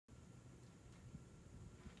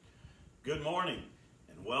Good morning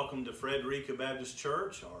and welcome to Frederica Baptist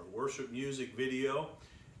Church, our worship music video.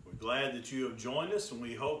 We're glad that you have joined us, and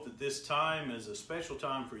we hope that this time is a special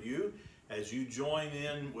time for you as you join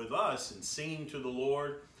in with us in singing to the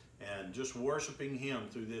Lord and just worshiping Him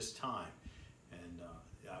through this time. And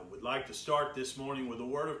I would like to start this morning with a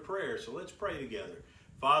word of prayer, so let's pray together.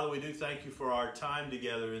 Father, we do thank you for our time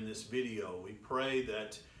together in this video. We pray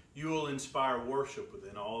that you will inspire worship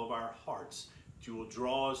within all of our hearts. You will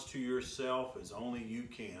draw us to yourself as only you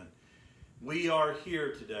can. We are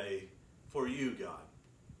here today for you, God.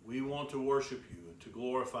 We want to worship you and to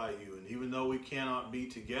glorify you. And even though we cannot be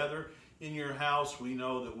together in your house, we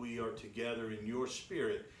know that we are together in your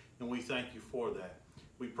spirit, and we thank you for that.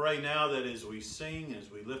 We pray now that as we sing, as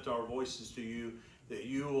we lift our voices to you, that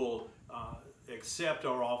you will accept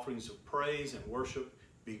our offerings of praise and worship,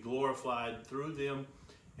 be glorified through them,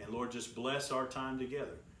 and Lord, just bless our time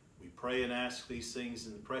together. We pray and ask these things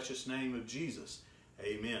in the precious name of Jesus.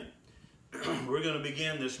 Amen. We're going to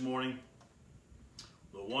begin this morning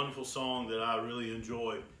with a wonderful song that I really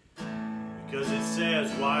enjoy because it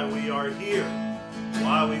says why we are here,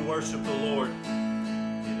 why we worship the Lord,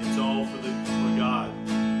 and it's all for God,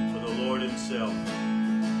 for the Lord Himself.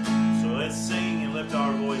 So let's sing and lift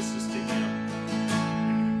our voices to Him.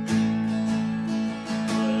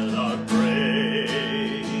 Let our praise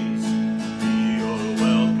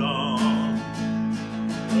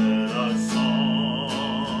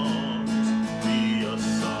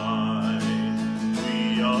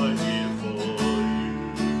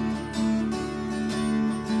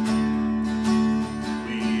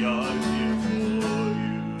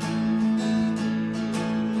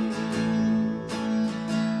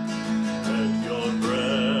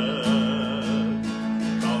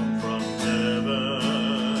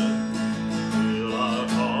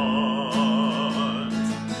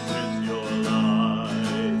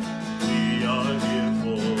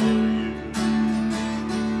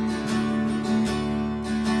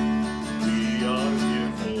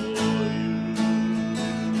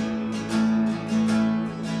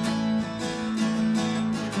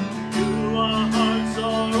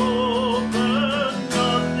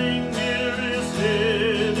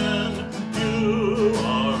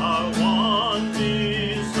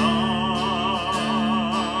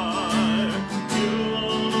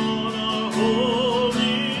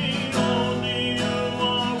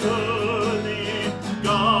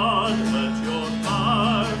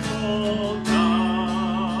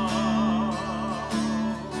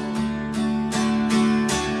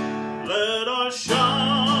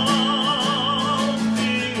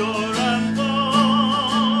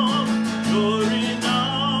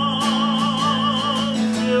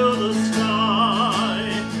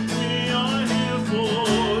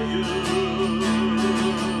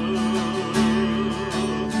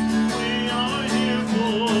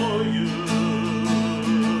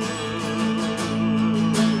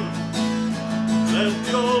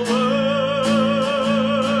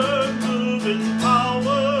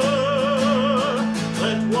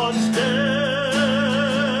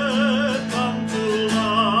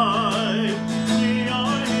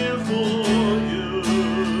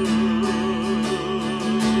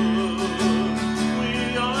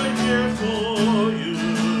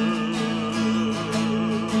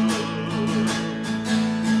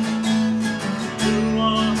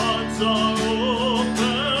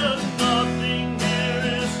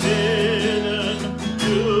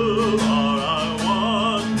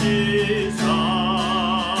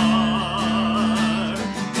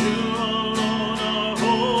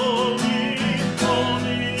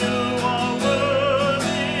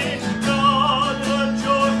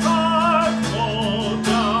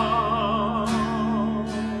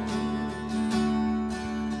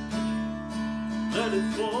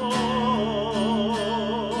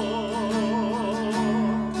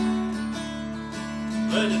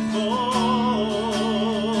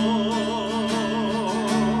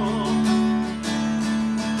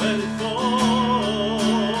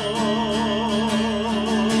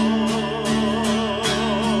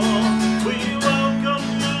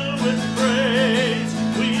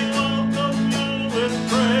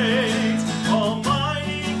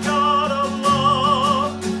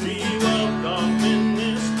in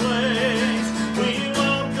this place.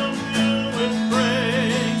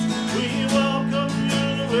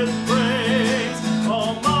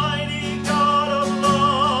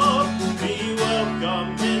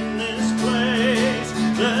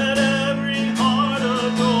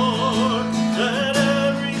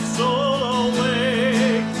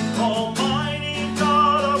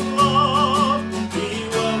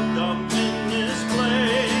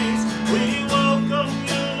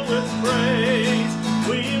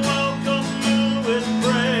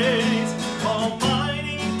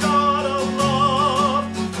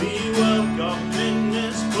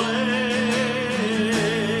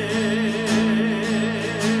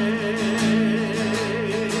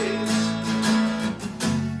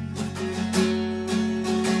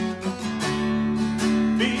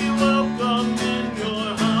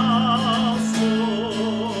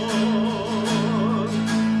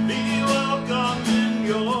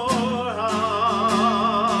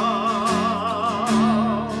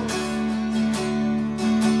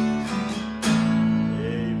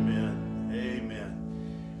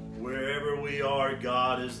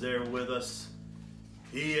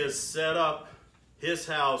 He has set up His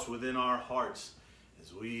house within our hearts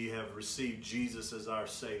as we have received Jesus as our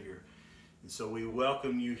Savior. And so we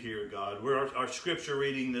welcome you here, God. Our scripture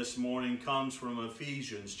reading this morning comes from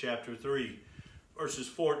Ephesians chapter 3, verses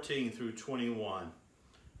 14 through 21.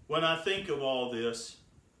 When I think of all this,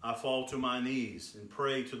 I fall to my knees and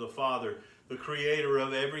pray to the Father, the creator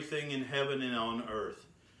of everything in heaven and on earth.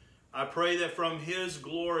 I pray that from His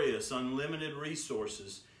glorious, unlimited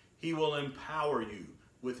resources, He will empower you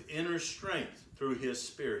with inner strength through His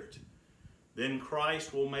Spirit. Then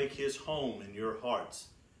Christ will make His home in your hearts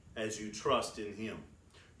as you trust in Him.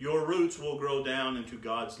 Your roots will grow down into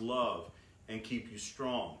God's love and keep you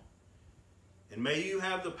strong. And may you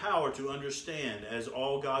have the power to understand, as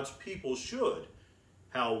all God's people should,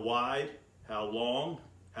 how wide, how long,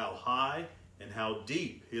 how high, and how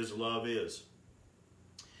deep His love is.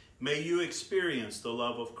 May you experience the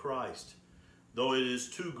love of Christ, though it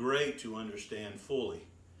is too great to understand fully.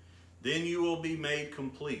 Then you will be made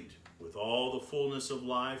complete with all the fullness of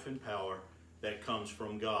life and power that comes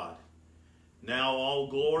from God. Now all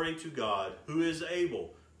glory to God, who is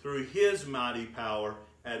able, through His mighty power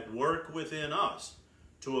at work within us,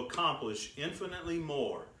 to accomplish infinitely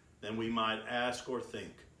more than we might ask or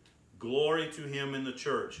think. Glory to Him in the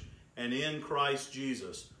church and in Christ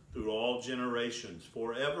Jesus through all generations,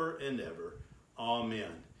 forever and ever.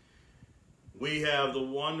 Amen. We have the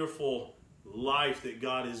wonderful life that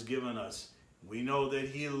God has given us. We know that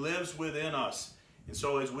He lives within us. And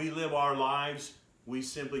so as we live our lives, we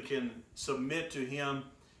simply can submit to Him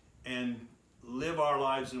and live our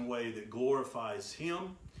lives in a way that glorifies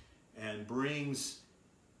Him and brings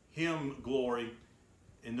Him glory,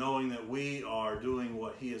 in knowing that we are doing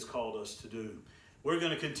what He has called us to do. We're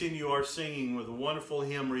going to continue our singing with a wonderful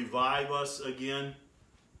hymn, Revive Us Again.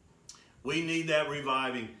 We need that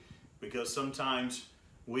reviving because sometimes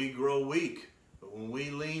we grow weak, but when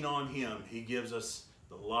we lean on Him, He gives us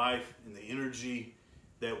the life and the energy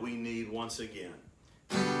that we need once again.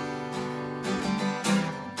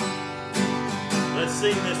 Let's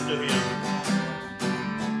sing this to Him.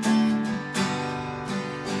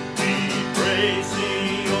 We praise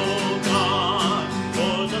Thee, O God,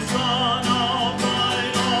 for the Son of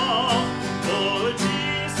Thy love, for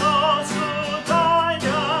Jesus who died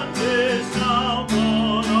and is now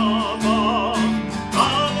gone above.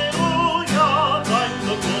 Hallelujah, thine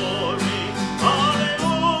the glory.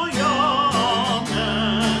 Hallelujah,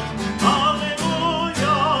 amen.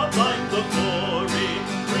 Hallelujah, thine the glory.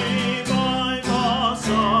 Revive us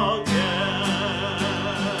again.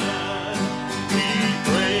 We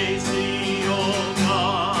praise Thee, O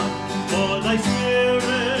God, for Thy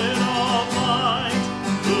Spirit of light,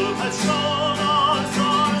 who has shown us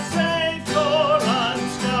our Savior and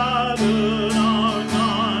scattered our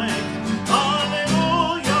night.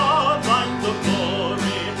 Hallelujah, thine the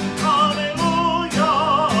glory. Hallelujah,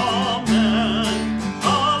 amen.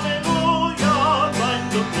 Hallelujah, thine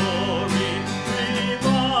the glory.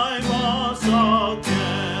 Revive us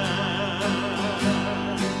again.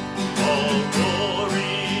 All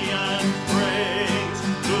glory and praise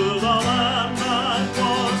to the Lamb that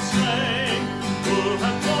was slain, who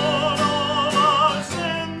hath borne all our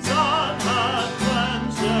sins and hath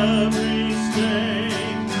cleansed every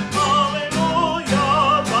stain. Hallelujah,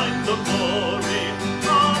 thine the glory.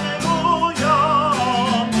 Hallelujah,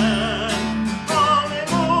 amen.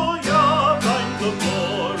 Hallelujah, thine the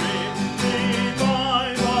glory.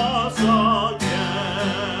 Revive us again.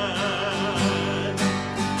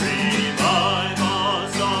 Revive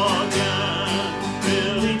us again.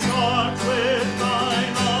 Fill each heart with Thy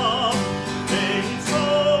love. May each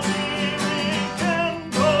soul be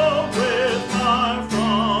rekindled with fire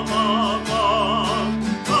from above.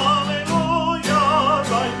 Hallelujah,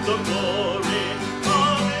 thine the glory.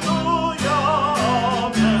 Hallelujah,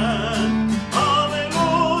 amen.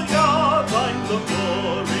 Hallelujah, thine the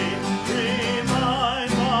glory.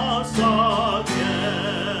 Revive us again.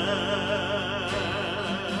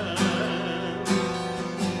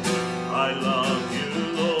 I love You,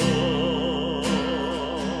 Lord.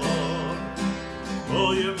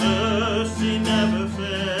 Oh, Your mercy never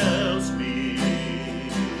fails me.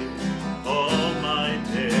 All my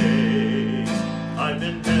days I've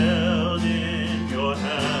been held in Your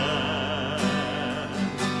hand.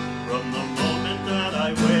 From the moment that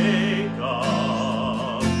I wake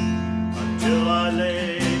up until I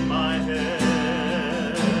lay my head,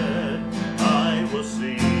 I will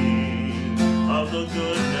sing of the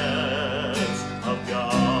goodness of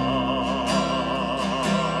God.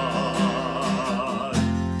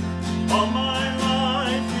 All my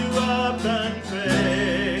life You have been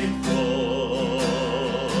faithful.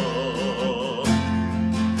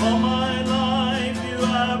 All my life You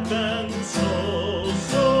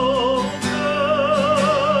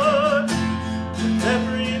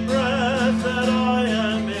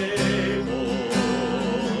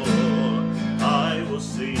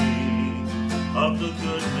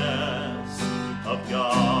goodness of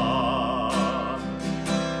God.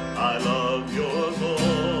 I love your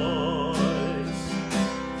voice.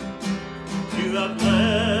 You have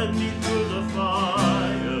led me through the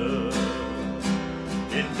fire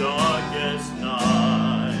in darkest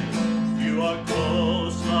night. You are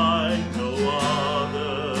close like no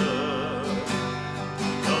other.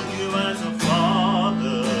 Known you as a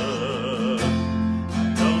father,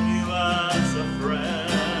 known you as a friend.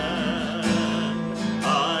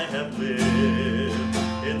 I have lived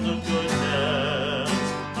in the goodness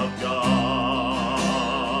of God.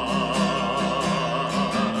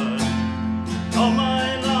 All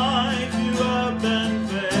my life you have been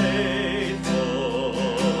faithful.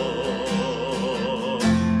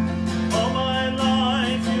 All my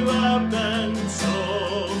life you have been so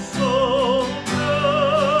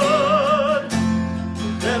good.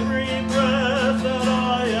 With every breath that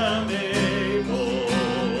I am able,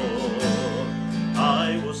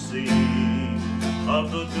 I will sing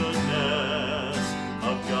of the goodness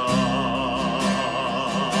of God.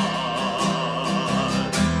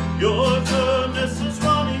 Your goodness is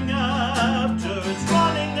running after, it's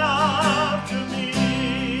running after me.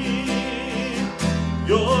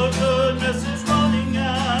 Your goodness is running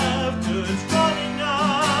after, it's running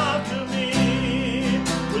after me.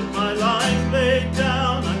 With my life laid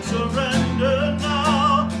down, I surrender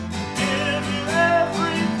now. Give you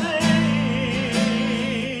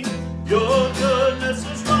everything. Your goodness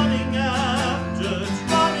is running after, it's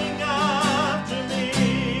running after me.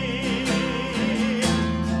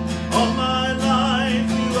 All my life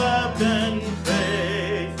you have been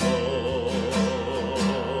faithful.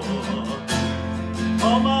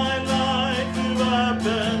 All my life you have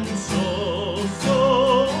been so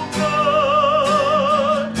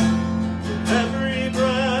good. With every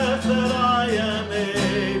breath that I am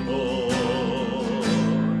able,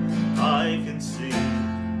 I can sing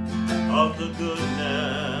of the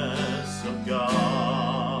goodness of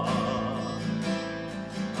God.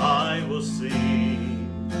 I will sing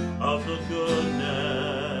of the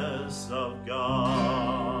goodness of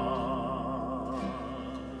God.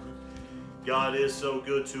 God is so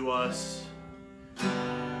good to us.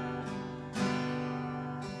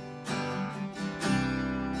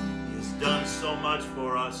 He's done so much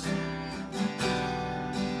for us.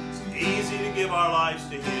 It's easy to give our lives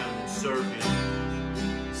to Him and serve Him.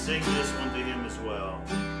 Sing this one to Him as well.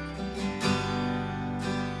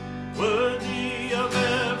 Worthy of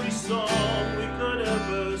every song we could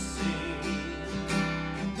ever sing,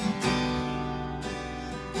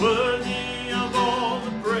 worthy of all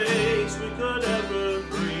the praise we could ever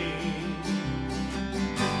bring,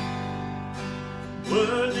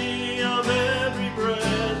 worthy of every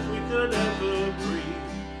breath we could ever breathe.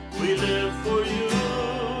 We live for you.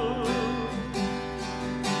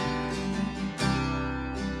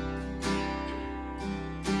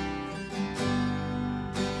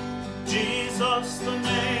 Jesus, the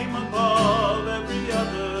name above every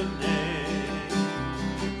other name.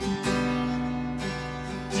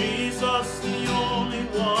 Jesus, the only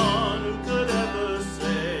one who could ever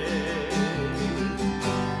save.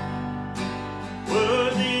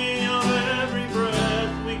 Worthy of every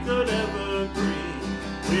breath we could ever breathe.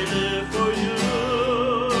 We live for you.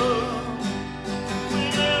 We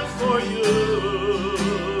live for you.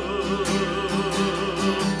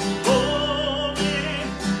 Holy,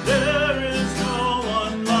 there is no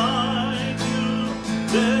one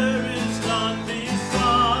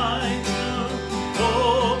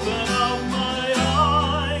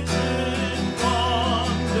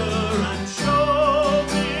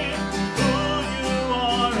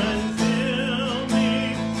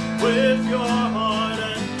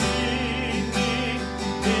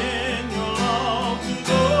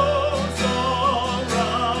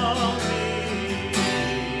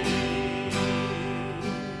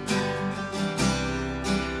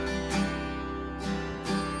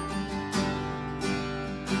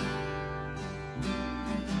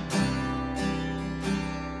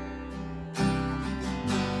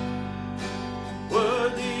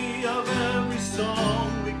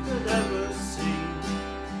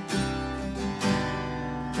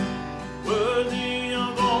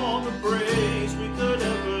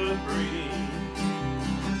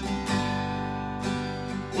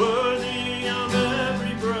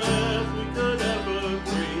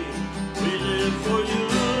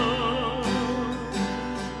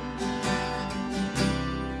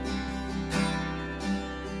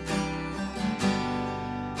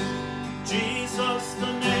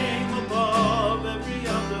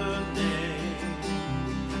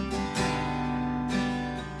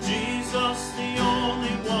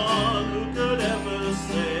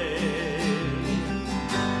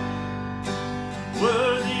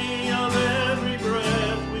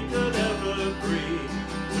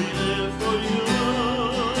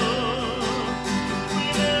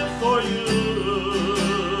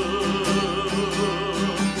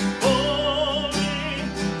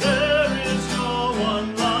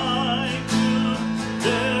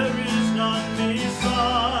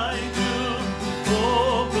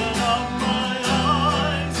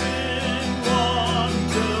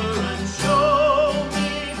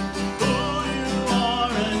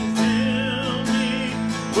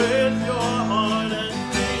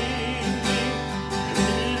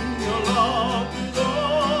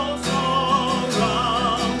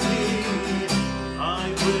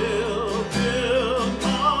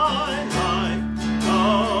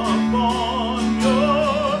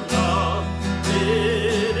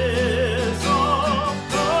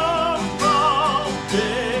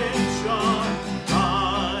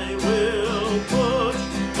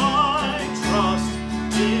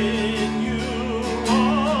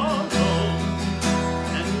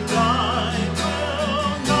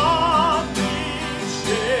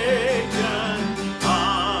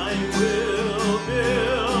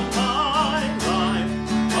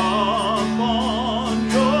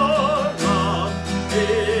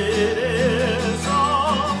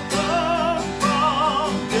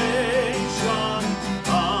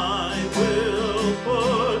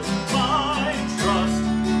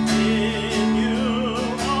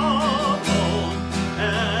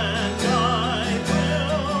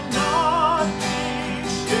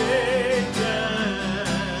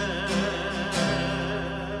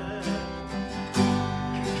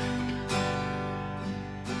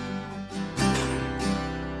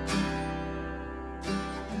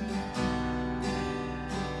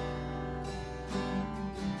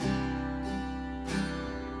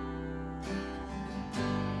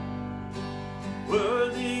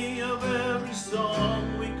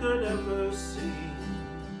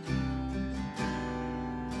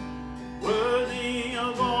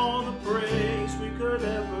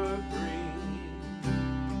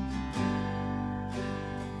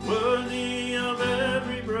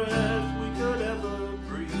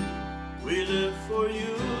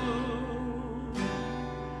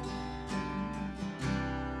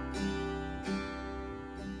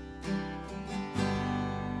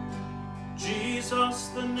Jesus,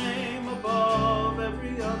 the name above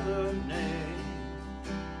every other name.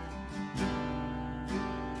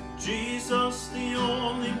 Jesus, the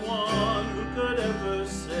only one who could ever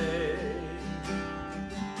save.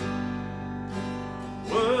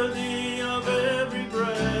 Worthy of every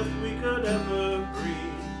breath we could ever breathe.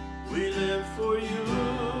 We live for you.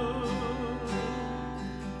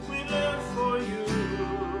 We live for you.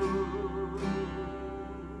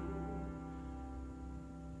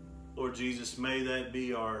 Lord Jesus, may that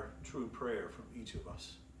be our true prayer from each of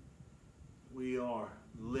us. We are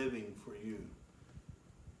living for you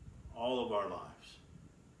all of our lives.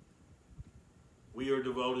 We are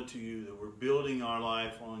devoted to you, that we're building our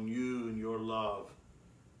life on you and your love,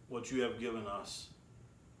 what you have given us.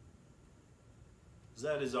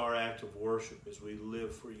 That is our act of worship as we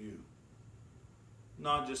live for you.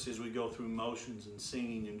 Not just as we go through motions and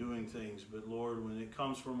singing and doing things, but Lord, when it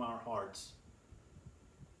comes from our hearts,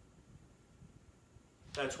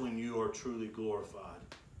 that's when you are truly glorified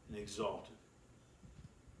and exalted.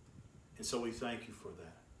 And so we thank you for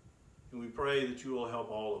that. And we pray that you will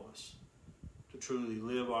help all of us to truly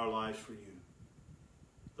live our lives for you,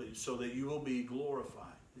 so that you will be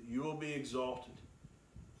glorified, that you will be exalted,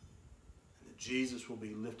 and that Jesus will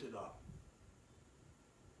be lifted up.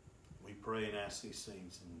 We pray and ask these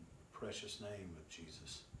things in the precious name of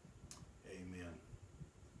Jesus. Amen.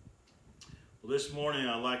 Well, this morning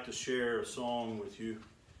I'd like to share a song with you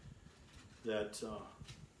that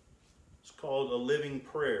is called A Living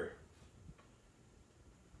Prayer.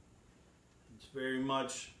 It's very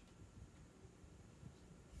much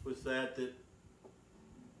with that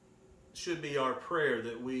should be our prayer,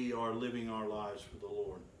 that we are living our lives for the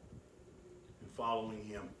Lord and following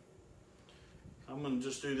Him. I'm going to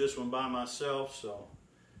just do this one by myself so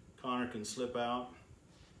Connor can slip out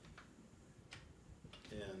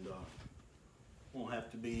and won't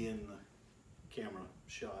have to be in the camera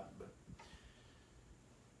shot. But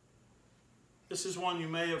this is one you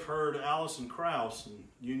may have heard Alison Krauss and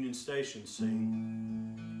Union Station sing.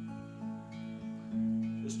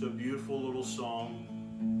 Just a beautiful little song.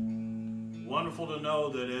 Wonderful to know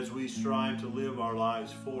that as we strive to live our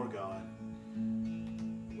lives for God,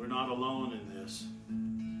 we're not alone in this.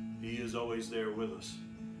 He is always there with us.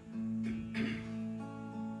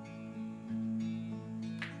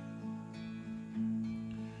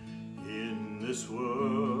 In this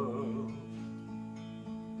world,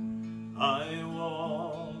 I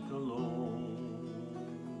walk alone,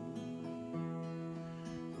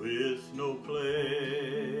 with no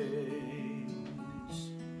place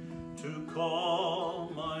to call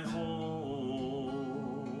my home.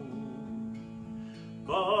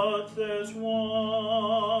 But there's one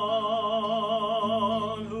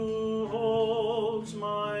who holds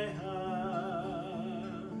my hand,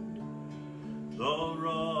 the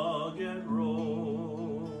rugged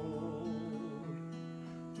road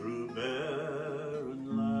through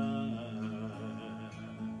barren lands.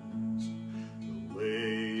 The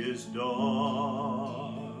way is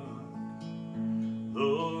dark,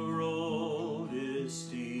 the road is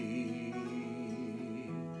steep,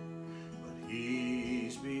 but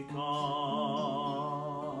He's become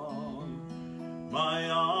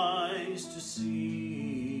my eyes to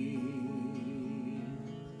see,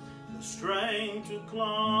 the strength to climb,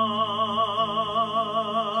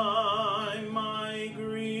 my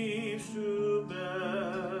griefs to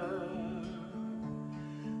bear.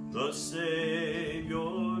 The Savior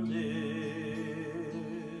lives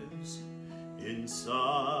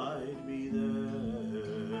inside me there.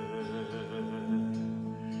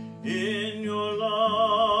 In your love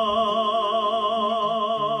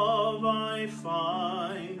I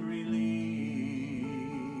find release,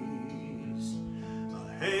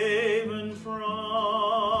 a haven from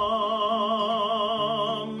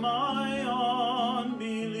my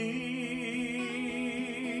unbelief.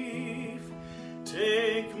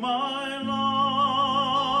 Take my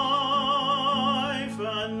life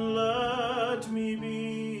and let me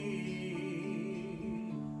be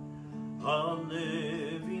a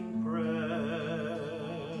living prayer,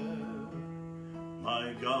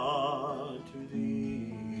 my God, to Thee.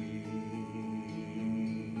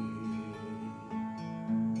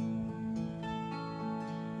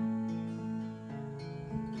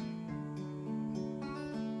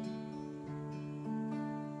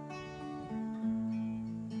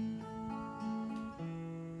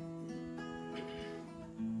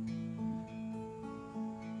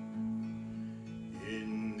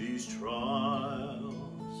 In these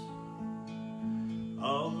trials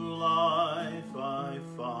of life I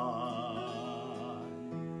find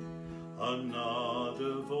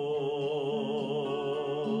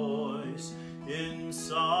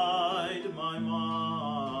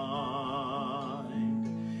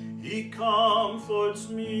He comforts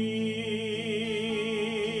me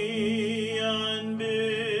and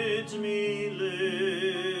bids me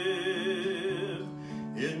live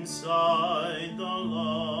inside the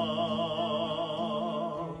love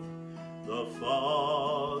the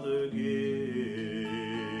Father gives.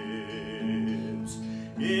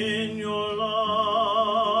 In your love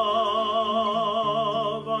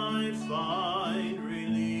I find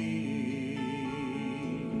release,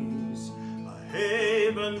 a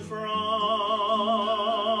haven from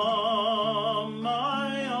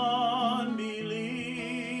my unbelief.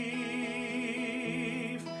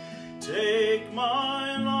 Take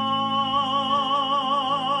my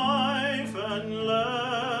life and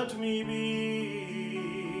let me be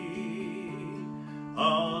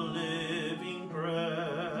a living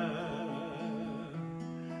prayer,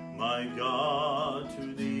 my God,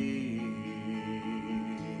 to thee.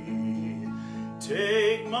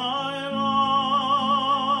 Take my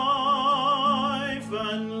life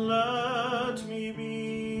and let me be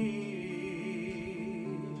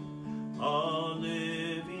a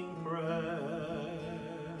living prayer,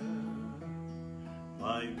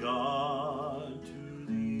 my God, to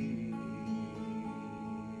thee.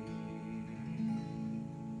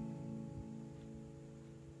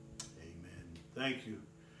 Amen. Thank you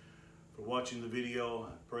for watching the video.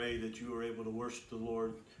 I pray that you are able to worship the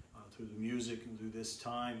Lord through the music and through this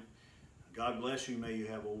time. God bless you. May you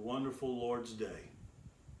have a wonderful Lord's Day.